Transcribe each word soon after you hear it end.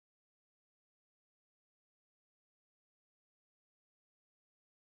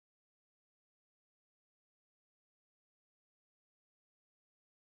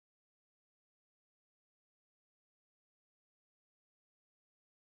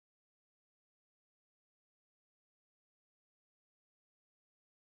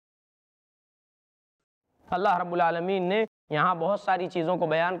اللہ رب العالمین نے یہاں بہت ساری چیزوں کو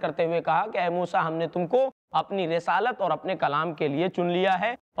بیان کرتے ہوئے کہا کہ اے موسیٰ، ہم نے تم کو اپنی رسالت اور اپنے کلام کے لیے چن لیا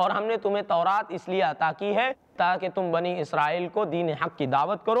ہے، اور ہم نے تمہیں تورات اس لیے عطا کی ہے تاکہ تم بنی اسرائیل کو دین حق کی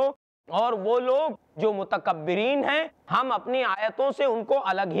دعوت کرو، اور وہ لوگ جو متکبرین ہیں ہم اپنی آیتوں سے ان کو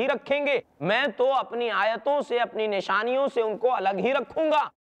الگ ہی رکھیں گے۔ میں تو اپنی آیتوں سے، اپنی نشانیوں سے ان کو الگ ہی رکھوں گا،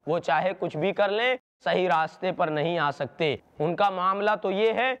 وہ چاہے کچھ بھی کر لیں صحیح راستے پر نہیں آ سکتے۔ ان کا معاملہ تو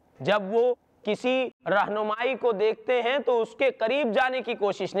یہ ہے، جب وہ کسی رہنمائی کو دیکھتے ہیں تو اس کے قریب جانے کی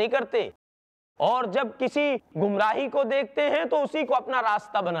کوشش نہیں کرتے، اور جب کسی گمراہی کو دیکھتے ہیں تو اسی کو اپنا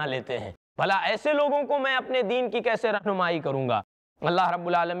راستہ بنا لیتے ہیں۔ بھلا ایسے لوگوں کو میں اپنے دین کی کیسے رہنمائی کروں گا؟ اللہ رب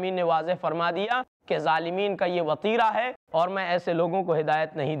العالمین نے واضح فرما دیا کہ ظالمین کا یہ وطیرہ ہے اور میں ایسے لوگوں کو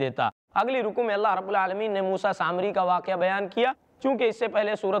ہدایت نہیں دیتا۔ اگلی رکوع میں اللہ رب العالمین نے موسیٰ سامری کا واقعہ بیان کیا، چونکہ اس سے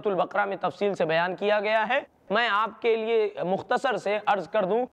پہلے سورۃ البقرہ میں تفصیل سے بیان کیا گیا ہے۔ میں آپ کے لیے مختصر سے عرض کر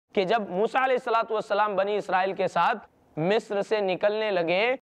دوں کہ جب موسیٰ علیہ السلام بنی اسرائیل کے ساتھ مصر سے نکلنے لگے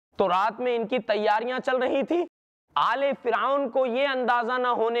تو رات میں ان کی تیاریاں چل رہی تھی۔ آل فرعون کو یہ اندازہ نہ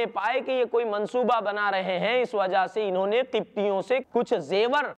ہونے پائے کہ یہ کوئی منصوبہ بنا رہے ہیں، اس وجہ سے انہوں نے قبطیوں سے کچھ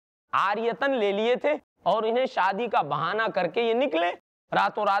زیور عاریتاً لے لیے تھے اور انہیں شادی کا بہانہ کر کے یہ نکلے۔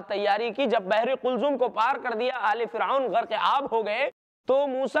 راتوں رات تیاری کی، جب بحر قلزم کو پار کر دیا، آل فرعون غرق آب ہو گئے، تو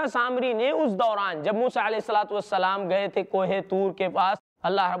موسیٰ سامری نے اس دوران جب موسیٰ علیہ السلام گئے تھے کوہ طور کے پاس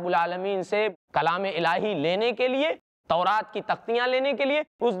اللہ رب العالمین سے کلام الہی لینے کے لیے، تورات کی تختیاں لینے کے لیے،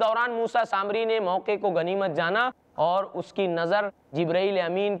 اس دوران موسیٰ سامری نے موقع کو غنیمت جانا اور اس کی نظر جبرائیل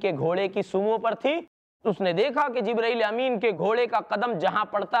امین کے گھوڑے کی سوموں پر تھی۔ اس نے دیکھا کہ جبرائیل امین کے گھوڑے کا قدم جہاں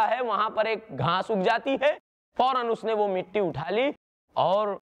پڑتا ہے وہاں پر ایک گھاس اگ جاتی ہے۔ فوراً اس نے وہ مٹی اٹھا لی اور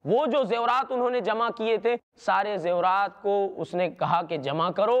وہ جو زیورات انہوں نے جمع کیے تھے سارے زیورات کو اس نے کہا کہ جمع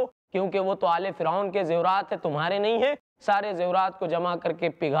کرو، کیونکہ وہ تو آل فرعون کے زیورات ہیں، تمہارے نہیں ہیں۔ سارے زیورات کو جمع کر کے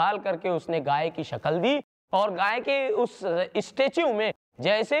پگھال کر کے اس نے گائے کی شکل دی، اور گائے کے اس اسٹیچو میں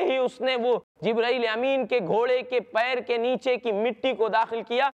جیسے ہی اس نے وہ جبرائیل امین کے گھوڑے کے پیر کے نیچے کی مٹی کو داخل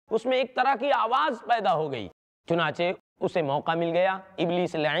کیا، اس میں ایک طرح کی آواز پیدا ہو گئی۔ چنانچہ اسے موقع مل گیا،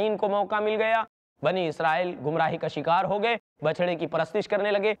 ابلیس لعین کو موقع مل گیا، بنی اسرائیل گمراہی کا شکار ہو گئے، بچڑے کی پرستش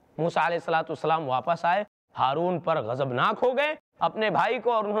کرنے لگے۔ موسیٰ علیہ السلام واپس آئے، ہارون پر غضبناک ہو گئے اپنے بھائی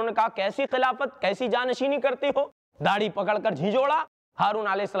کو، اور انہوں نے کہا کیسی خلافت، کیسی جانشینی کرتے ہو؟ داڑھی پکڑ کر جھنجھوڑا۔ ہارون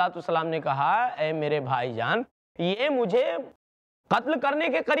علیہ السلام نے کہا اے میرے بھائی جان، یہ مجھے قتل کرنے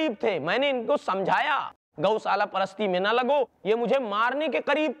کے قریب تھے، میں نے ان کو سمجھایا گوسالہ پرستی میں نہ لگو، یہ مجھے مارنے کے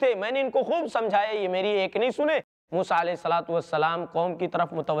قریب تھے، میں نے ان کو خوب سمجھایا، یہ میری ایک نہیں سنے۔ موسیٰ علیہ السلام قوم کی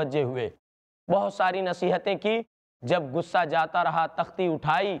طرف متوجہ ہوئے، بہت ساری نصیحتیں کی، جب غصہ جاتا رہا تختی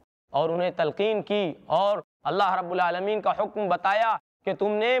اٹھائی اور انہیں تلقین کی، اور اللہ رب العالمین کا حکم بتایا کہ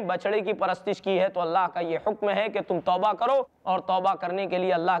تم نے بچڑے کی پرستش کی ہے تو اللہ کا یہ حکم ہے کہ تم توبہ کرو، اور توبہ کرنے کے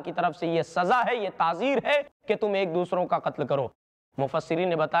لیے اللہ کی طرف سے یہ سزا ہے، یہ تعزیر ہے کہ تم ایک دوسروں کا قتل کرو۔ مفسرین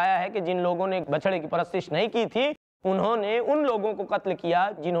نے بتایا ہے کہ جن لوگوں نے بچڑے کی پرستش نہیں کی تھی انہوں نے ان لوگوں کو قتل کیا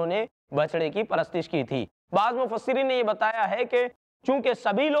جنہوں نے بچڑے کی پرستش کی تھی۔ بعض مفسرین نے یہ بتایا ہے کہ چونکہ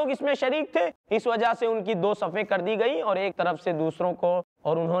سبھی لوگ اس میں شریک تھے، اس وجہ سے ان کی دو صفیں کر دی گئی، اور ایک طرف سے دوسروں کو،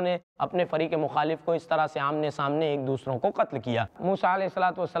 اور انہوں نے اپنے فریق مخالف کو اس طرح سے آمنے سامنے ایک دوسروں کو قتل کیا۔ موسیٰ علیہ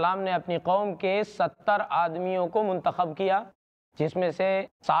السلام نے اپنی قوم کے 70 آدمیوں کو منتخب کیا، جس میں سے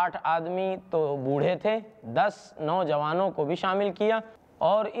 60 آدمی تو بوڑھے تھے، 10 نوجوانوں کو بھی شامل کیا،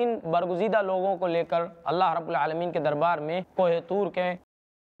 اور ان برگزیدہ لوگوں کو لے کر اللہ رب العالمین کے دربار میں کوہ طور کے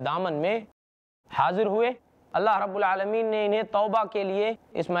دامن میں حاضر ہوئے۔ اللہ رب العالمین نے انہیں توبہ کے لیے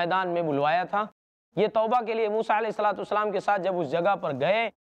اس میدان میں بلوایا تھا۔ یہ توبہ کے لیے موسیٰ علیہ السلام کے ساتھ جب اس جگہ پر گئے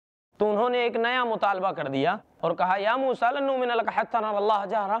تو انہوں نے ایک نیا مطالبہ کر دیا اور کہا یا موسیٰ لن نؤمن لک حتی نری اللہ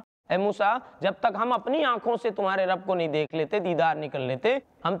جہرا، اے موسیٰ جب تک ہم اپنی آنکھوں سے تمہارے رب کو نہیں دیکھ لیتے، دیدار نکل لیتے،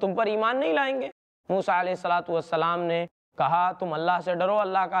 ہم تم پر ایمان نہیں لائیں گے۔ موسیٰ علیہ السلام نے کہا تم اللہ سے ڈرو،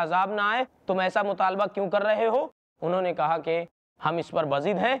 اللہ کا عذاب نہ آئے، تم ایسا مطالبہ کیوں کر رہے ہو؟ انہوں نے کہا کہ ہم اس پر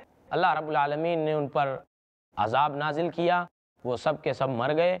بضد ہیں۔ اللہ رب العالمین نے ان پر عذاب نازل کیا، وہ سب کے سب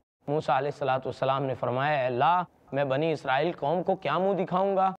مر گئے۔ موسیٰ علیہ السلام نے فرمایا اے اللہ میں بنی اسرائیل قوم کو کیا منہ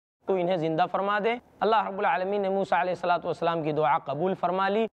دکھاؤں گا، تو انہیں زندہ فرما دے۔ اللہ رب العالمین نے موسیٰ علیہ السلام کی دعا قبول فرما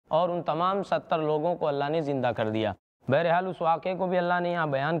لی اور ان تمام 70 لوگوں کو اللہ نے زندہ کر دیا۔ بہرحال اس واقعے کو بھی اللہ نے یہاں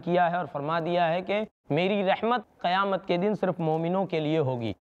بیان کیا ہے اور فرما دیا ہے کہ میری رحمت قیامت کے دن صرف مومنوں کے لیے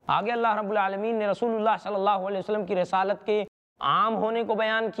ہوگی۔ آگے اللہ رب العالمین نے رسول اللہ صلی اللہ علیہ وسلم کی رسالت کے عام ہونے کو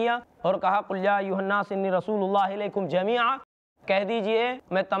بیان کیا اور کہا قل یا ایھا الناس انی رسول اللہ الیکم جمیعا، کہہ دیجئے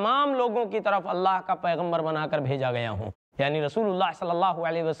میں تمام لوگوں کی طرف اللہ کا پیغمبر بنا کر بھیجا گیا ہوں۔ یعنی رسول اللہ صلی اللہ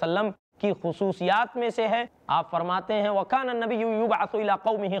علیہ وسلم کی خصوصیات میں سے ہے، آپ فرماتے ہیں وَكَانَ النَّبِيُّ يُبْعَثُ إِلَىٰ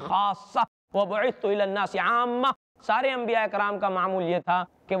قَوْمِهِ خَاصَّةً وَبُعِثْتُ إِلَى النَّاسِ عَامَّةً۔ سارے انبیاء کرام کا معمول یہ تھا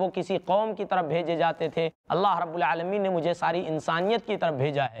کہ وہ کسی قوم کی طرف بھیجے جاتے تھے، اللہ رب العالمین نے مجھے ساری انسانیت کی طرف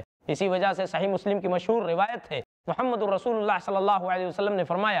بھیجا ہے۔ اسی وجہ سے صحیح مسلم کی مشہور روایت ہے، محمد رسول اللہ صلی اللہ علیہ وسلم نے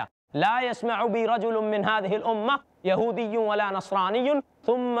فرمایا لا يسمع بی رجل من هذه الامہ یہودی ولا نصرانی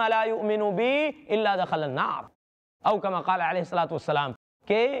ثم لا یؤمن بی الا دخل النار، او کما قال علیہ الصلوۃ والسلام،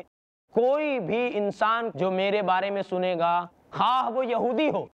 کہ کوئی بھی انسان جو میرے بارے میں سنے گا، خواہ وہ یہودی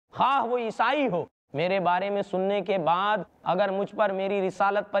ہو خواہ وہ عیسائی ہو، میرے بارے میں سننے کے بعد اگر مجھ پر میری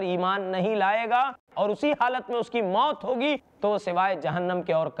رسالت پر ایمان نہیں لائے گا اور اسی حالت میں اس کی موت ہوگی تو سوائے جہنم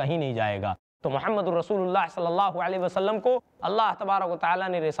کے اور کہیں نہیں جائے گا۔ تو محمد رسول اللہ صلی اللہ علیہ وسلم کو اللہ تبارک و تعالیٰ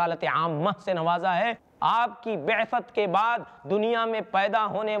نے رسالت عامہ سے نوازا ہے۔ آپ کی بعثت کے بعد دنیا میں پیدا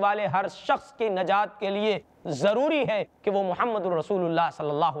ہونے والے ہر شخص کی نجات کے لیے ضروری ہے کہ وہ محمد رسول اللہ صلی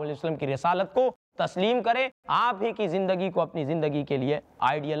اللہ علیہ وسلم کی رسالت کو تسلیم کرے، آپ ہی کی زندگی کو اپنی زندگی کے لیے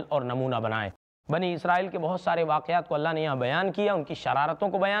آئیڈیل اور نمونہ بنائیں۔ بنی اسرائیل کے بہت سارے واقعات کو اللہ نے یہاں بیان کیا، ان کی شرارتوں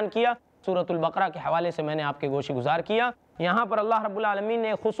کو بیان کیا۔ سورۃ البقرہ کے حوالے سے میں نے آپ کے گوش گزار کیا۔ یہاں پر اللہ رب العالمین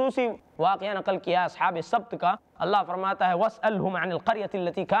نے خصوصی واقعہ نقل کیا اصحاب السبت کا۔ اللہ فرماتا ہے وَاسْأَلْهُمْ عَنِ الْقَرْيَةِ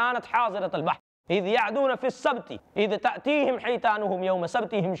الَّتِي كَانَتْ حَاضِرَةَ الْبَحْرِ إِذْ يَعْدُونَ فِي السَّبْتِ إِذْ تَأْتِيهِمْ حِيتَانُهُمْ يَوْمَ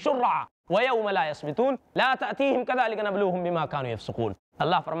سَبْتِهِمْ شُرَّعًا وَيَوْمَ لَا يَسْبِتُونَ لَا تَأْتِيهِمْ كَذَلِكَ نَبْلُوهُمْ بِمَا كَانُوا يَفْسُقُونَ۔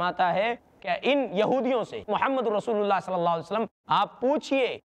 اللہ فرماتا ہے کہ ان یہودیوں سے محمد رسول اللہ صلی اللہ علیہ وسلم آپ پوچھئے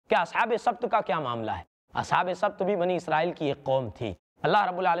کہ اصحاب سبت کا کیا معاملہ ہے۔ اصحاب سبت بھی بنی اسرائیل کی ایک قوم تھی۔ اللہ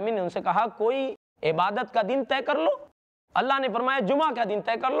رب العالمین نے ان سے کہا کوئی عبادت کا دن طے کر لو۔ اللہ نے فرمایا جمعہ کا دن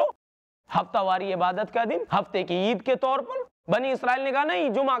طے کر لو، ہفتہ واری عبادت کا دن، ہفتے کی عید کے طور پر۔ بنی اسرائیل نے کہا نہیں،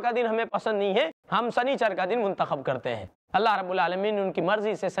 جمعہ کا دن ہمیں پسند نہیں ہے، ہم سنیچر کا دن منتخب کرتے ہیں۔ اللہ رب العالمین نے ان کی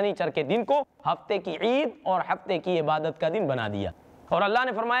مرضی سے سنیچر کے دن کو ہفتے کی عید اور ہفتے کی عبادت کا دن بنا دیا۔ اور اللہ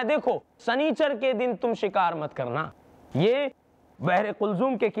نے فرمایا دیکھو سنیچر کے دن تم شکار مت کرنا۔ یہ بحر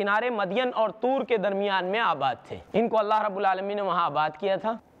قلزم کے کنارے مدین اور طور کے درمیان میں آباد تھے، ان کو اللہ رب العالمین نے وہاں آباد کیا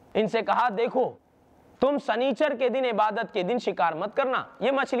تھا۔ ان سے کہا دیکھو تم سنیچر کے دن عبادت کے دن شکار مت کرنا۔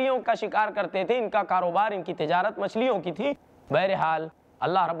 یہ مچھلیوں کا شکار کرتے تھے، ان کا کاروبار، ان کی تجارت مچھلیوں کی تھی۔ بہرحال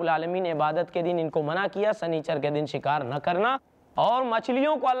اللہ رب العالمین نے عبادت کے دن ان کو منع کیا سنیچر کے دن شکار نہ کرنا، اور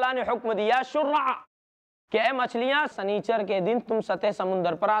مچھلیوں کو اللہ نے حکم دیا شرعا کہ اے مچھلیاں سنیچر کے دن تم سطح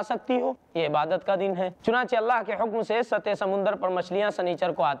سمندر پر آ سکتی ہو، یہ عبادت کا دن ہے۔ چنانچہ اللہ کے حکم سے سطح سمندر پر مچھلیاں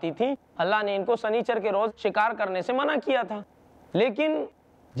سنیچر کو آتی تھیں۔ اللہ نے ان کو سنیچر کے روز شکار کرنے سے منع کیا تھا، لیکن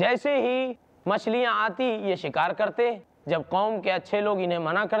جیسے ہی مچھلیاں آتی یہ شکار کرتے۔ جب قوم کے اچھے لوگ انہیں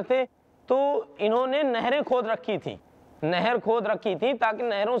منع کرتے تو انہوں نے نہریں کھود رکھی تھی، نہر کھود رکھی تھی تاکہ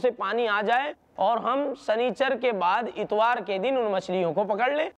نہروں سے پانی آ جائے اور ہم سنیچر کے بعد اتوار کے دن ان مچھلیوں کو پکڑ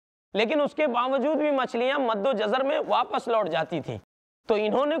لیں۔ لیکن اس کے باوجود بھی مچھلیاں مد و جزر میں واپس لوٹ جاتی تھیں، تو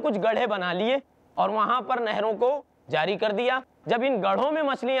انہوں نے کچھ گڑھے بنا لیے اور وہاں پر نہروں کو جاری کر دیا۔ جب ان گڑھوں میں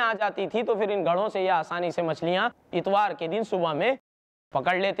مچھلیاں آ جاتی تھی تو پھر ان گڑھوں سے یہ آسانی سے مچھلیاں اتوار کے دن صبح میں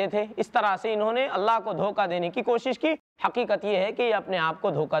پکڑ لیتے تھے۔ اس طرح سے انہوں نے اللہ کو دھوکہ دینے کی کوشش کی۔ حقیقت یہ ہے کہ یہ اپنے آپ کو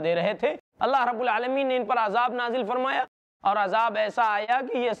دھوکہ دے رہے تھے۔ اللہ رب العالمین نے ان پر عذاب نازل فرمایا، اور عذاب ایسا آیا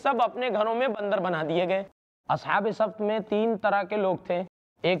کہ یہ سب اپنے گھروں میں بندر بنا دیے گئے۔ اصحاب سبت میں 3 طرح کے لوگ تھے،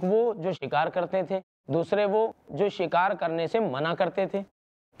 ایک وہ جو شکار کرتے تھے، دوسرے وہ جو شکار کرنے سے منع کرتے تھے،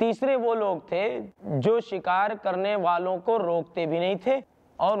 تیسرے وہ لوگ تھے جو شکار کرنے والوں کو روکتے بھی نہیں تھے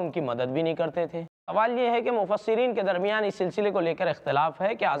اور ان کی مدد بھی نہیں کرتے تھے۔ سوال یہ ہے کہ مفسرین کے درمیان اس سلسلے کو لے کر اختلاف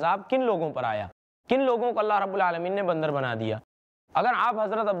ہے کہ عذاب کن لوگوں پر آیا، کن لوگوں کو اللہ رب العالمین نے بندر بنا دیا۔ اگر آپ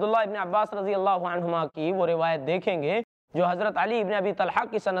حضرت عبداللہ ابن عباس رضی اللہ عنہما کی وہ روایت دیکھیں گے جو حضرت علی ابن ابی طلحہ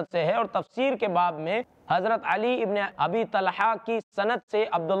کی سند سے ہے، اور تفسیر کے باب میں حضرت علی ابن ابی طلحہ کی سند سے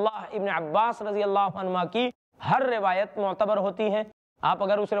عبداللہ ابن عباس رضی اللہ عنہما کی ہر روایت معتبر ہوتی ہے۔ آپ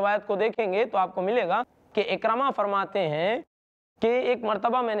اگر اس روایت کو دیکھیں گے تو آپ کو ملے گا کہ اکرمہ فرماتے ہیں کہ ایک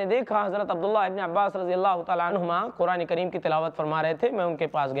مرتبہ میں نے دیکھا حضرت عبداللہ ابن عباس رضی اللہ تعالیٰ عنہما قرآن کریم کی تلاوت فرما رہے تھے، میں ان کے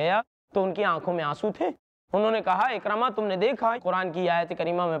پاس گیا تو ان کی آنکھوں میں آنسو تھے۔ انہوں نے کہا اکرمہ تم نے دیکھا قرآن کی آیت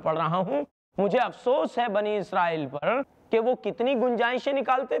کریمہ میں پڑھ رہا ہوں، مجھے افسوس ہے بنی اسرائیل پر کہ وہ کتنی گنجائشیں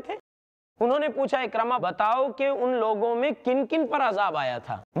نکالتے تھے۔ انہوں نے پوچھا اکرمہ بتاؤ کہ ان لوگوں میں کن کن پر عذاب آیا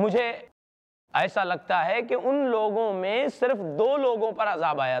تھا؟ مجھے ایسا لگتا ہے کہ ان لوگوں میں صرف 2 لوگوں پر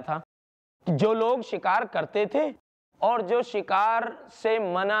عذاب آیا تھا، جو لوگ شکار کرتے تھے اور جو شکار سے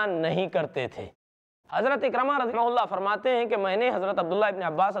منع نہیں کرتے تھے۔ حضرت اکرمہ رضی اللہ فرماتے ہیں کہ میں نے حضرت عبداللہ ابن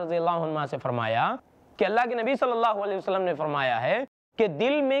عباس رضی اللہ عنہ سے فرمایا کہ اللہ کے نبی صلی اللہ علیہ وسلم نے فرمایا ہے کہ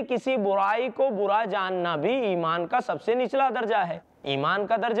دل میں کسی برائی کو برا جاننا بھی ایمان کا سب سے نچلا درجہ ہے، ایمان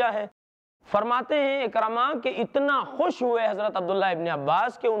کا درجہ ہے۔ فرماتے ہیں اکرمہ کہ اتنا خوش ہوئے حضرت عبداللہ ابن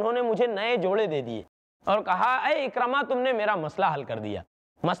عباس کہ انہوں نے مجھے نئے جوڑے دے دیے اور کہا اے اکرمہ تم نے میرا مسئلہ حل کر دیا۔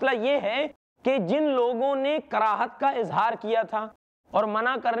 مسئلہ یہ ہے کہ جن لوگوں نے کراہت کا اظہار کیا تھا اور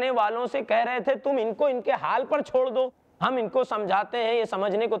منع کرنے والوں سے کہہ رہے تھے تم ان کو ان کے حال پر چھوڑ دو، ہم ان کو سمجھاتے ہیں، یہ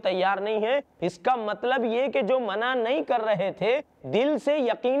سمجھنے کو تیار نہیں ہے۔ اس کا مطلب یہ کہ جو منع نہیں کر رہے تھے دل سے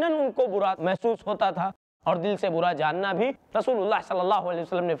یقیناً ان کو برا محسوس ہوتا تھا، اور دل سے برا جاننا بھی رسول اللہ صلی اللہ علیہ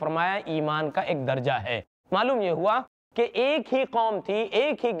وسلم نے فرمایا ایمان کا ایک درجہ ہے۔ معلوم یہ ہوا کہ ایک ہی قوم تھی،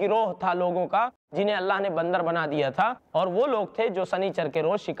 ایک ہی گروہ تھا لوگوں کا جنہیں اللہ نے بندر بنا دیا تھا، اور وہ لوگ تھے جو سنیچر کے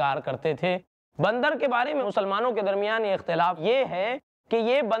روز شکار کرتے تھے۔ بندر کے بارے میں مسلمانوں کے درمیان یہ اختلاف یہ ہے کہ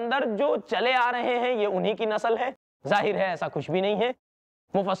یہ بندر جو چلے آ رہے ہیں یہ انہی کی نسل ہے، ظاہر ہے ایسا کچھ بھی نہیں ہے۔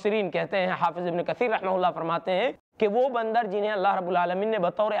 مفسرین کہتے ہیں، حافظ ابن کثیر رحمہ اللہ فرماتے ہیں کہ وہ بندر جنہیں اللہ رب العالمین نے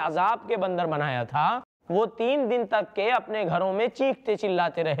بطور عذاب کے بندر بنایا تھا، وہ 3 دن تک کے اپنے گھروں میں چیختے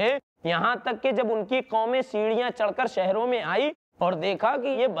چلاتے رہے، یہاں تک کہ جب ان کی قومیں سیڑھیاں چڑھ کر شہروں میں آئی اور دیکھا کہ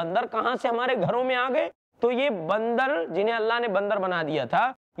یہ بندر کہاں سے ہمارے گھروں میں آ گئے، تو یہ بندر جنہیں اللہ نے بندر بنا دیا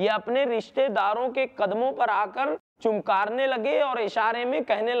تھا یہ اپنے رشتہ داروں کے قدموں پر آ کر چمکارنے لگے اور اشارے میں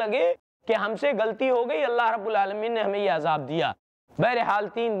کہنے لگے کہ ہم سے غلطی ہو گئی، اللہ رب العالمین نے ہمیں یہ عذاب دیا۔ بہرحال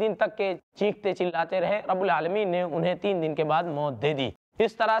 3 دن تک کے چیختے چلاتے رہے، رب العالمین نے انہیں 3 دن کے بعد موت دے دی۔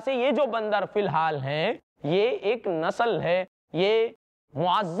 اس طرح سے یہ جو بندر فی الحال ہیں یہ ایک نسل ہے، یہ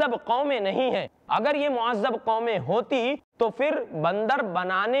معذب قومیں نہیں ہیں۔ اگر یہ معذب قومیں ہوتی تو پھر بندر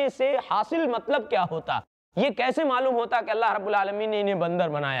بنانے سے حاصل مطلب کیا ہوتا؟ یہ کیسے معلوم ہوتا کہ اللہ رب العالمین نے انہیں بندر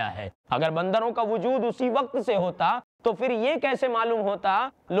بنایا ہے؟ اگر بندروں کا وجود اسی وقت سے ہوتا تو پھر یہ کیسے معلوم ہوتا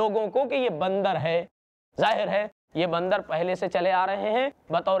لوگوں کو کہ یہ بندر ہے؟ ظاہر ہے یہ بندر پہلے سے چلے آ رہے ہیں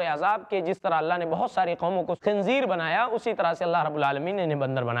بطور عذاب کے، جس طرح اللہ نے بہت ساری قوموں کو خنزیر بنایا اسی طرح سے اللہ رب العالمین نے انہیں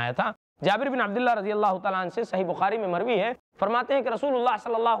بندر بنایا تھا۔ جابر بن عبداللہ رضی اللہ تعالیٰ عنہ سے صحیح بخاری میں مروی ہے، فرماتے ہیں کہ رسول اللہ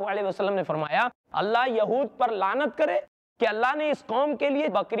صلی اللہ علیہ وسلم نے فرمایا اللہ یہود پر لعنت کرے کہ اللہ نے اس قوم کے لیے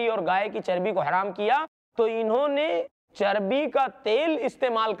بکری اور گائے کی چربی کو حرام کیا تو انہوں نے چربی کا تیل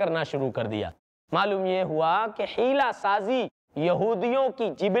استعمال کرنا شروع کر دیا۔ معلوم یہ ہوا کہ حیلہ سازی یہودیوں کی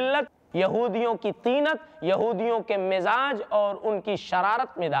جبلت، یہودیوں کی طینت، یہودیوں کے مزاج اور ان کی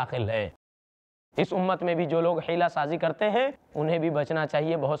شرارت میں داخل ہے۔ اس امت میں بھی جو لوگ حیلہ سازی کرتے ہیں انہیں بھی بچنا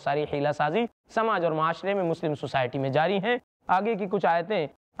چاہیے۔ بہت ساری حیلہ سازی سماج اور معاشرے میں، مسلم سوسائٹی میں جاری ہیں۔ آگے کی کچھ آیتیں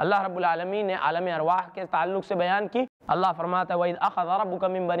اللہ رب العالمین نے عالم ارواح کے تعلق سے بیان کی۔ اللہ فرماتا ہے وَإِذْ أَخَذَ رَبُّكَ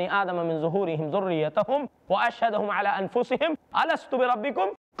مِنْ بَنِي آدَمَ مِنْ ظُهُورِهِمْ ذُرِّيَّتَهُمْ وَأَشْهَدَهُمْ عَلَىٰ أَنفُسِهِمْ أَلَسْتُ بِرَبِّكُمْ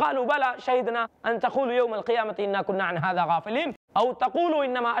قَالُوا بَلَىٰ شَهِدْنَا أَن تَقُولُوا يَوْمَ الْقِيَامَةِ إِنَّا كُنَّا عَنْ هَٰذَا غَافِلِينَ أَوْ تَقُولُوا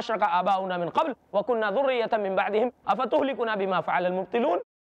إِنَّمَا أَشْرَكَ آبَاؤُنَا مِنْ قَبْلُ وَكُنَّا ذُرِّيَّةً مِنْ بَعْدِهِمْ أَفَتُهْلِكُنَا بِمَا فَعَلَ الْمُبْطِلُونَ۔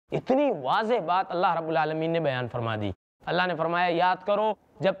 اتنی واضح بات اللہ رب العالمین نے بیان فرما دی۔ اللہ نے فرمایا یاد کرو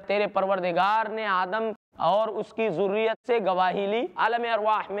جب تیرے پروردگار نے آدم اور اس کی ذریت سے گواہی لی، عالم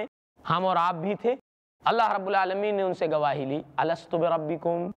ارواح میں ہم اور آپ بھی تھے، اللہ رب العالمین نے ان سے گواہی لی الستُ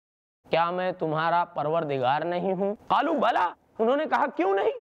بربکم، کیا میں تمہارا پروردگار نہیں ہوں؟ قالوا بلا، انہوں نے کہا کیوں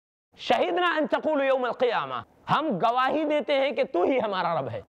نہیں؟ شہدنا ان تقولوا یوم القیامہ، ہم گواہی دیتے ہیں کہ تو ہی ہمارا رب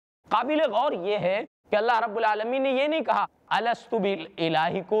ہے۔ قابل غور یہ ہے کہ اللہ رب العالمین نے یہ نہیں کہا الستُ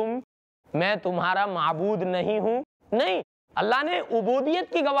بالہکم، میں تمہارا معبود نہیں ہوں، نہیں، اللہ نے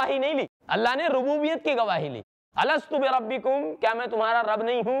عبودیت کی گواہی نہیں لی، اللہ نے ربوبیت کی گواہی لی۔ الستُ بربکم، کیا میں تمہارا رب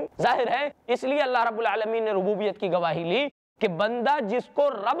نہیں ہوں؟ ظاہر ہے اس لیے اللہ رب العالمین نے ربوبیت کی گواہی لی کہ بندہ جس کو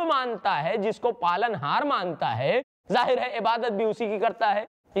رب مانتا ہے، جس کو پالن ہار مانتا ہے، ظاہر ہے عبادت بھی اسی کی کرتا ہے،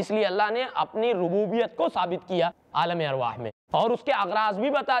 اس لیے اللہ نے اپنی ربوبیت کو ثابت کیا عالم ارواح میں اور اس کے اغراض بھی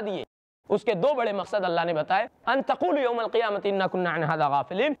بتا دیے۔ اس کے 2 بڑے مقصد اللہ نے بتائے، ان تقولوا یوم القیامۃ انا کنا عن ھذا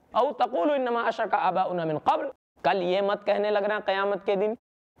غافلین او تقولوا انما اشرک آباؤنا من قبل، کل یہ مت کہنے لگنا قیامت کے دن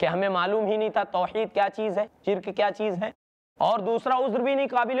کہ ہمیں معلوم ہی نہیں تھا توحید کیا چیز ہے، شرک کیا چیز ہے۔ اور دوسرا عذر بھی نہیں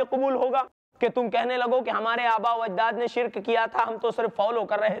قابل قبول ہوگا کہ تم کہنے لگو کہ ہمارے آبا و اجداد نے شرک کیا تھا، ہم تو صرف فالو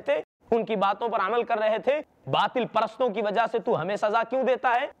کر رہے تھے، ان کی باتوں پر عمل کر رہے تھے، باطل پرستوں کی وجہ سے تو ہمیں سزا کیوں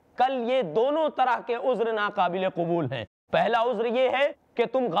دیتا ہے؟ کل یہ دونوں طرح کے عذر ناقابل قبول ہیں۔ پہلا عذر یہ ہے کہ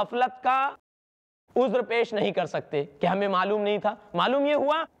تم غفلت کا عذر پیش نہیں کر سکتے کہ ہمیں معلوم نہیں تھا، معلوم یہ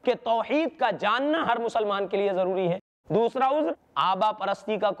ہوا کہ توحید کا جاننا ہر مسلمان کے لیے ضروری ہے۔ دوسرا عذر آبا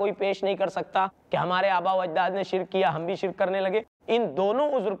پرستی کا کوئی پیش نہیں کر سکتا کہ ہمارے آبا و اجداد نے شرک کیا ہم بھی شرک کرنے لگے۔ ان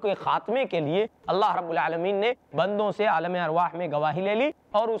دونوں عذر کے خاتمے کے لیے اللہ رب العالمین نے بندوں سے عالم ارواح میں گواہی لے لی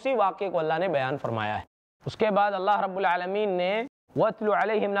اور اسی واقعے کو اللہ نے بیان فرمایا ہے۔ اس کے بعد اللہ رب العالمین نے وَاتْلُ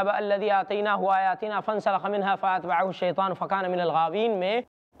عَلَيْهِمْ نَبَأَ الَّذِي آتَيْنَاهُ آيَاتِنَا فَانْسَلَخَ مِنْهَا فَأَتْبَعَهُ الشَّيْطَانُ فَكَانَ مِنَ الْغَاوِينَ میں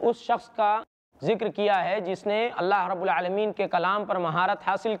اس شخص کا ذکر کیا ہے جس نے اللہ رب العالمین کے کلام پر مہارت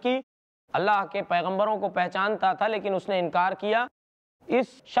حاصل کی، اللہ کے پیغمبروں کو پہچانتا تھا لیکن اس نے انکار کیا۔ اس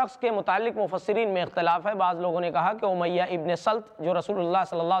شخص کے متعلق مفسرین میں اختلاف ہے، بعض لوگوں نے کہا کہ امیہ ابن سلط جو رسول اللہ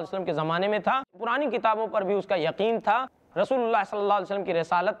صلی اللہ علیہ وسلم کے زمانے میں تھا، پرانی کتابوں پر بھی اس کا یقین تھا، رسول اللہ صلی اللہ علیہ وسلم کی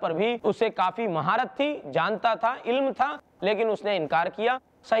رسالت پر بھی اسے کافی مہارت تھی، جانتا تھا، علم تھا، لیکن اس نے انکار کیا۔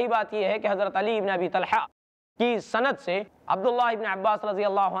 صحیح بات یہ ہے کہ حضرت علی ابن ابی طلحہ کی سند سے عبداللہ ابن عباس رضی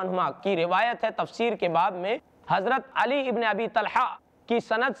اللہ عنہما کی روایت ہے تفسیر کے باب میں حضرت علی ابن ابی طلحہ کی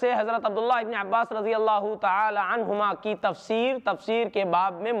سند سے حضرت عبداللہ ابن عباس رضی اللہ تعالی عنہما کی تفسیر کے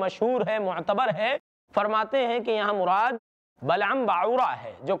باب میں مشہور ہے، معتبر ہے، فرماتے ہیں کہ یہاں مراد بلعم باعورہ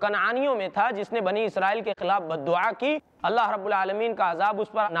ہے، جو کنعانیوں میں تھا، جس نے بنی اسرائیل کے خلاف بد دعا کی، اللہ رب العالمین کا عذاب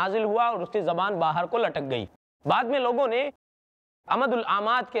اس پر نازل ہوا اور اس کی زبان باہر کو لٹک گئی۔ بعد میں لوگوں نے عمد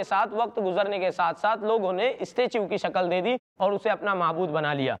العامات کے ساتھ، وقت گزرنے کے ساتھ ساتھ لوگوں نے اسٹیچو کی شکل دے دی اور اسے اپنا معبود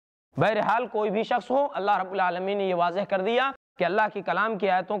بنا لیا۔ بہرحال کوئی بھی شخص ہو، اللہ رب العالمین نے یہ واضح کر دیا کہ اللہ کی کلام کی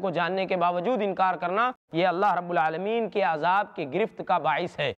آیتوں کو جاننے کے باوجود انکار کرنا یہ اللہ رب العالمین کے عذاب کی گرفت کا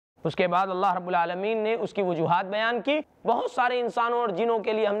باعث ہے۔ اس کے بعد اللہ رب العالمین نے اس کی وجوہات بیان کی۔ بہت سارے انسانوں اور جنوں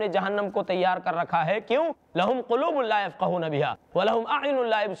کے لیے ہم نے جہنم کو تیار کر رکھا ہے۔ کیوں؟ لہم قلوب لا یفقہون بہا ولہم اعین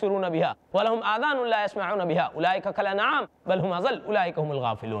لا یبصرون بہا ولہم آذان لا یسمعون بہا اولئک کالانعام بل ہم اضل اولئک هم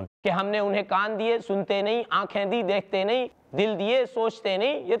الغافلون، کہ ہم نے انہیں کان دیے سنتے نہیں، آنکھیں دی دیکھتے نہیں، دل دیے سوچتے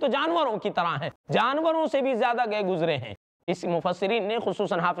نہیں، یہ تو جانوروں کی طرح ہیں، جانوروں سے بھی زیادہ گئے گزرے ہیں۔ اس مفسرین نے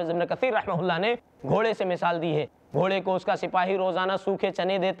خصوصاً حافظ ابن کثیر رحمہ اللہ نے گھوڑے سے مثال دی ہے۔ گھوڑے کو اس کا سپاہی روزانہ سوکھے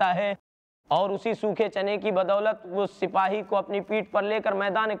چنے دیتا ہے اور اسی سوکھے چنے کی بدولت وہ سپاہی کو اپنی پیٹھ پر لے کر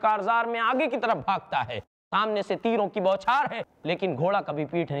میدان کارزار میں آگے کی طرف بھاگتا ہے۔ سامنے سے تیروں کی بوچھار ہے لیکن گھوڑا کبھی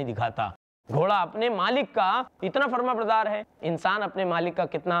پیٹھ نہیں دکھاتا۔ گھوڑا اپنے مالک کا اتنا فرما بردار ہے، انسان اپنے مالک کا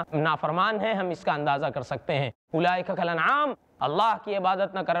کتنا نافرمان ہے، ہم اس کا اندازہ کر سکتے ہیں۔ اولئک کالانعام، اللہ کی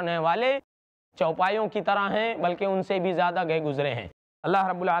عبادت نہ کرنے والے چوپایوں کی طرح ہیں، بلکہ ان سے بھی زیادہ گئے گزرے ہیں۔ اللہ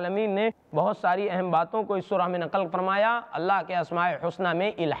رب العالمین نے بہت ساری اہم باتوں کو اس سورہ میں نقل فرمایا، اللہ کے اسماء الحسنی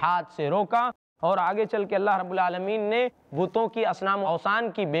میں الحاد سے روکا، اور آگے چل کے اللہ رب العالمین نے بتوں کی اصنام و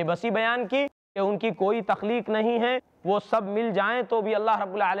اوثان کی بے بسی بیان کی کہ ان کی کوئی تخلیق نہیں ہے، وہ سب مل جائیں تو بھی اللہ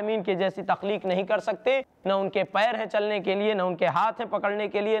رب العالمین کے جیسی تخلیق نہیں کر سکتے، نہ ان کے پیر ہیں چلنے کے لیے، نہ ان کے ہاتھ ہیں پکڑنے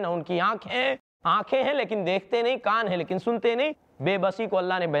کے لیے، نہ ان کی آنکھیں ہیں لیکن دیکھتے نہیں، کان ہیں لیکن سنتے نہیں۔ بے بسی کو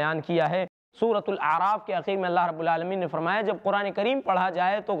اللہ نے بیان کیا ہے۔ سورۃ الاعراف کے اخیر میں اللہ رب العالمین نے فرمایا جب قرآن کریم پڑھا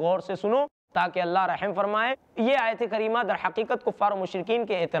جائے تو غور سے سنو تاکہ اللہ رحم فرمائے۔ یہ آیت کریمہ در حقیقت کفار و مشرکین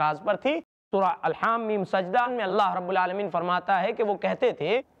کے اعتراض پر تھی۔ سورہ الحامیم سجدہ میں اللہ رب العالمین فرماتا ہے کہ وہ کہتے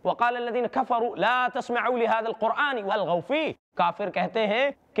تھے وقال الذین کفروا لا تسمعوا لهذا القرآن والغوا فیہ، کافر کہتے ہیں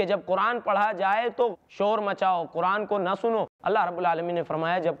کہ جب قرآن پڑھا جائے تو شور مچاؤ، قرآن کو نہ سنو۔ اللہ رب العالمین نے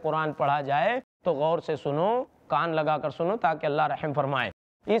فرمایا جب قرآن پڑھا جائے تو غور سے سنو، کان لگا کر سنو تاکہ اللہ رحم فرمائے۔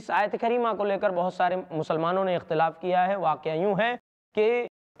 اس آیت کریمہ کو لے کر بہت سارے مسلمانوں نے اختلاف کیا ہے۔ واقعہ یوں ہے کہ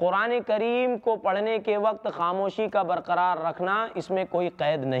قرآن کریم کو پڑھنے کے وقت خاموشی کا برقرار رکھنا اس میں کوئی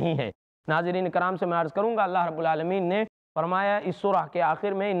قید نہیں ہے۔ ناظرین کرام سے میں عرض کروں گا اللہ رب العالمین نے فرمایا اس سورہ کے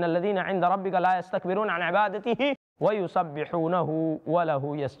آخر میں ان الذین عند ربک لا یستکبرون عن عبادتہ ویسبحونہ ولہ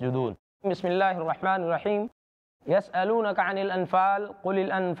یسجدون۔ بسم اللہ الرحمن الرحیم۔ يسألونك عن الأنفال قل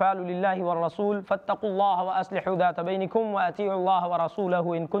الأنفال لله والرسول فاتقوا الله وأصلحوا ذات بينكم وأطيعوا الله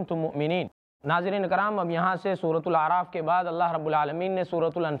ورسوله إن كنتم مؤمنين۔ ناظرین کرام اب یہاں سے سورۃ الاعراف کے بعد اللہ رب العالمین نے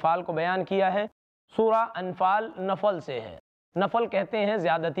سورۃ الانفال کو بیان کیا ہے۔ سورہ انفال نفل سے ہے، نفل کہتے ہیں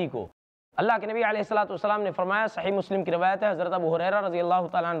زیادتی کو۔ اللہ کے نبی علیہ الصلوۃ والسلام نے فرمایا، صحیح مسلم کی روایت ہے، حضرت ابو ہریرہ رضی اللہ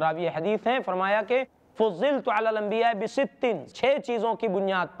تعالیٰ عنہ راوی حدیث ہیں، فرمایا کہ فضلت علی الانبیاء بست، 6 چیزوں کی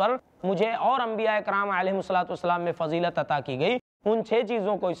بنیاد پر مجھے اور انبیاء کرام علیہ الصلوۃ والسلام میں فضیلت عطا کی گئی۔ ان 6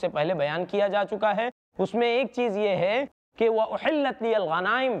 چیزوں کو اس سے پہلے بیان کیا جا چکا ہے۔ اس میں ایک چیز یہ ہے کہ وَأُحِلَّتْ لِيَ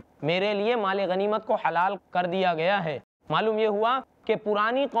الْغَنَائِمُ، میرے لیے مال غنیمت کو حلال کر دیا گیا ہے۔ معلوم یہ ہوا کہ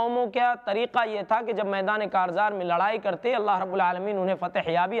پرانی قوموں کا طریقہ یہ تھا کہ جب میدان کارزار میں لڑائی کرتے اللہ رب العالمین انہیں فتح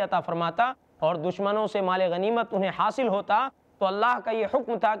یابی عطا فرماتا اور دشمنوں سے مال غنیمت انہیں حاصل ہوتا تو اللہ کا یہ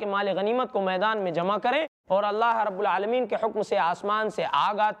حکم تھا کہ مال غنیمت کو میدان میں جمع کریں، اور اللہ رب العالمین کے حکم سے آسمان سے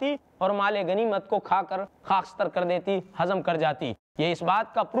آگ آتی اور مال غنیمت کو کھا کر خاکستر کر دیتی، ہضم کر جاتی۔ یہ اس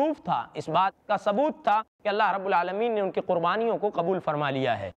بات کا پروف تھا، اس بات کا ثبوت تھا کہ اللہ رب العالمین نے ان کی قربانیوں کو قبول فرما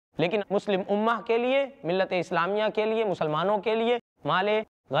لیا ہے۔ لیکن مسلم امہ کے لیے، ملت اسلامیہ کے لیے، مسلمانوں کے لیے مال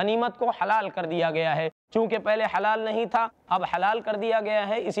غنیمت کو حلال کر دیا گیا ہے۔ چونکہ پہلے حلال نہیں تھا اب حلال کر دیا گیا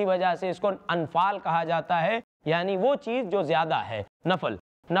ہے، اسی وجہ سے اس کو انفال کہا جاتا ہے، یعنی وہ چیز جو زیادہ ہے،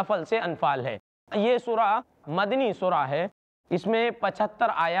 نفل سے انفال ہے۔ یہ سورہ مدنی سورہ ہے، اس میں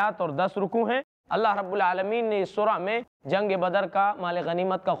 75 آیات اور 10 رکوع ہیں۔ اللہ رب العالمین نے اس سورہ میں جنگ بدر کا، مال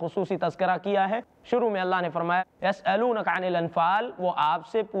غنیمت کا خصوصی تذکرہ کیا ہے۔ شروع میں اللہ نے فرمایا یسألونک عن الانفال، وہ آپ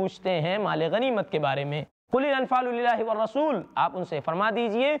سے پوچھتے ہیں مال غنیمت کے بارے میں۔ قل الانفال للہ والرسول، آپ ان سے فرما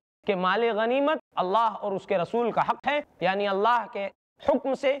دیجئے کہ مال غنیمت اللہ اور اس کے رسول کا حق ہے، یعنی اللہ کے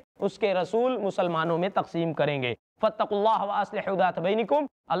حکم سے اس کے رسول مسلمانوں میں تقسیم کریں گے۔ فاتقوا اللہ واصلحوا ذات بینکم،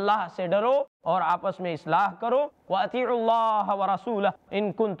 اللہ سے ڈرو اور آپس میں اصلاح کرو۔ واطیعوا اللہ ورسولہ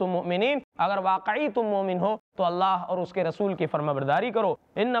ان کنتم مؤمنین، اگر واقعی تم مومن ہو تو اللہ اور اس کے رسول کی فرمانبرداری کرو۔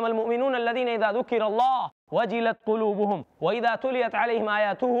 انما المؤمنون الذين اذا ذكر الله وجلت قلوبهم واذا تليت عليهم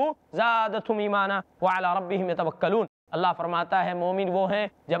آياته زادتهم ایمانا وعلى ربهم يتوکلون۔ اللہ فرماتا ہے مومن وہ ہیں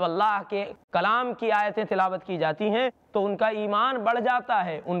جب اللہ کے کلام کی آیتیں تلاوت کی جاتی ہیں تو ان کا ایمان بڑھ جاتا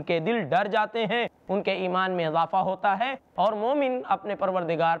ہے، ان کے دل ڈر جاتے ہیں، ان کے ایمان میں اضافہ ہوتا ہے اور مومن اپنے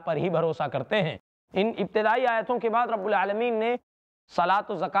پروردگار پر ہی بھروسہ کرتے ہیں۔ ان ابتدائی آیتوں کے بعد رب العالمین نے صلاۃ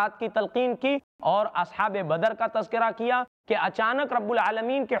و زکوٰۃ کی تلقین کی اور اصحاب بدر کا تذکرہ کیا کہ اچانک رب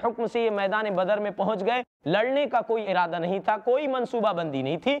العالمین کے حکم سے یہ میدان بدر میں پہنچ گئے۔ لڑنے کا کوئی ارادہ نہیں تھا، کوئی منصوبہ بندی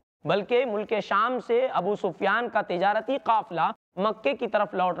نہیں تھی، بلکہ ملک شام سے ابو سفیان کا تجارتی قافلہ مکے کی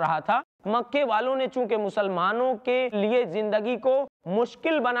طرف لوٹ رہا تھا۔ مکے والوں نے چونکہ مسلمانوں کے لیے زندگی کو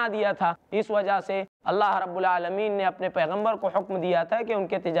مشکل بنا دیا تھا، اس وجہ سے اللہ رب العالمین نے اپنے پیغمبر کو حکم دیا تھا کہ ان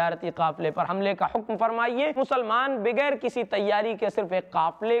کے تجارتی قافلے پر حملے کا حکم فرمائیے۔ مسلمان بغیر کسی تیاری کے صرف ایک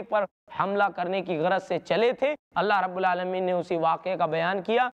قافلے پر حملہ کرنے کی غرض سے چلے تھے۔ اللہ رب العالمین نے اسی واقعے کا بیان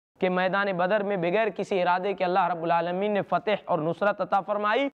کیا کہ میدان بدر میں بغیر کسی ارادے کے اللہ رب العالمین نے فتح اور نصرت عطا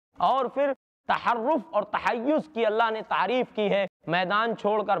فرمائی، اور پھر تحرف اور تحیز کی اللہ نے تعریف کی ہے۔ میدان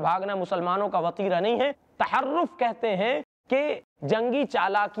چھوڑ کر بھاگنا مسلمانوں کا وطیرہ نہیں ہے۔ تحرف کہتے ہیں کہ جنگی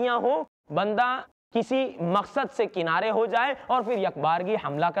چالاکیاں ہوں، بندہ کسی مقصد سے کنارے ہو جائے اور پھر یکبارگی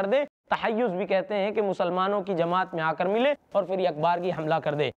حملہ کر دے۔ تحیز بھی کہتے ہیں کہ مسلمانوں کی جماعت میں آ کر ملے اور پھر یکبارگی حملہ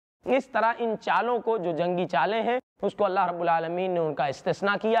کر دے۔ اس طرح ان چالوں کو، جو جنگی چالیں ہیں، اس کو اللہ رب العالمین نے ان کا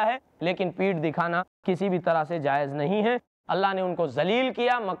استثناء کیا ہے، لیکن پیٹھ دکھانا کسی بھی طرح سے جائز نہیں ہے۔ اللہ نے ان کو ذلیل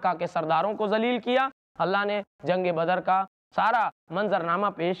کیا، مکہ کے سرداروں کو ذلیل کیا۔ اللہ نے جنگ بدر کا سارا منظرنامہ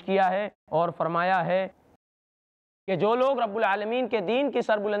پیش کیا ہے اور فرمایا ہے کہ جو لوگ رب العالمین کے دین کی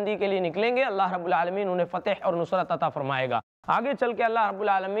سربلندی کے لیے نکلیں گے، اللہ رب العالمین انہیں فتح اور نصرت عطا فرمائے گا۔ آگے چل کے اللہ رب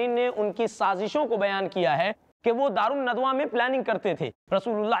العالمین نے ان کی سازشوں کو بیان کیا ہے کہ وہ دار الندوہ میں پلاننگ کرتے تھے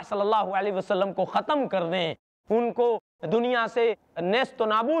رسول اللہ صلی اللہ علیہ وسلم کو ختم کر دیں، ان کو دنیا سے نیست و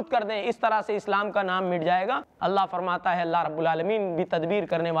نابود کر دیں، اس طرح سے اسلام کا نام مٹ جائے گا۔ اللہ فرماتا ہے اللہ رب العالمین بھی تدبیر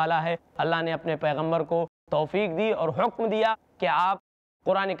کرنے والا ہے۔ اللہ نے اپنے پیغمبر کو توفیق دی اور حکم دیا کہ آپ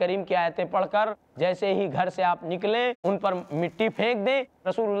قرآن کریم کی آیتیں پڑھ کر جیسے ہی گھر سے آپ نکلیں ان پر مٹی پھینک دیں۔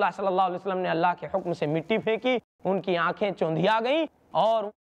 رسول اللہ صلی اللہ علیہ وسلم نے اللہ کے حکم سے مٹی پھینکی، ان کی آنکھیں چوندھیا گئیں اور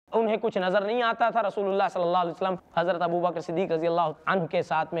انہیں کچھ نظر نہیں آتا تھا۔ رسول اللہ صلی اللہ علیہ وسلم حضرت ابوبکر صدیق رضی اللہ عنہ کے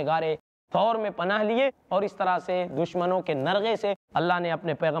ساتھ میں غار طور میں پناہ لیے، اور اس طرح سے دشمنوں کے نرغے سے اللہ نے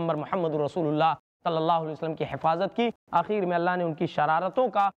اپنے پیغمبر محمد رسول اللہ صلی اللہ علیہ وسلم کی حفاظت کی۔ آخر میں اللہ نے ان کی شرارتوں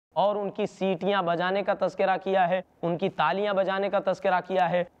کا اور ان کی سیٹیاں بجانے کا تذکرہ کیا ہے، ان کی تالیاں بجانے کا تذکرہ کیا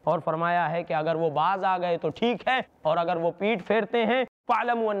ہے، اور فرمایا ہے کہ اگر وہ باز آ گئے تو ٹھیک ہے، اور اگر وہ پیٹ پھیرتے ہیں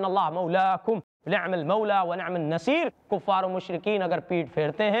فَاعْلَمُوا أَنَّ اللَّهَ مَوْلَاكُمْ نعم المولا ونعم النصیر۔ کفار و مشرکین اگر پیٹ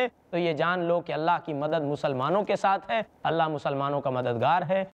پھیرتے ہیں تو یہ جان لو کہ اللہ کی مدد مسلمانوں کے ساتھ ہے، اللہ مسلمانوں کا مددگار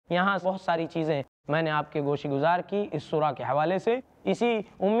ہے۔ یہاں بہت ساری چیزیں میں نے آپ کے گوش گزار کی اس سورہ کے حوالے سے، اسی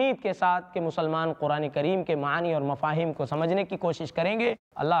امید کے ساتھ کہ مسلمان قرآن کریم کے معانی اور مفاہیم کو سمجھنے کی کوشش کریں گے۔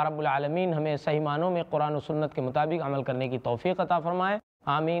 اللہ رب العالمین ہمیں صحیح معنوں میں قرآن و سنت کے مطابق عمل کرنے کی توفیق عطا فرمائے۔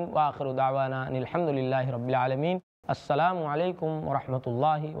 آمین وآخر دعوانا ان الحمد للہ رب العالمین۔ السلام علیکم ورحمۃ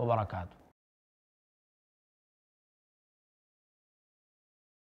اللہ وبرکاتہ۔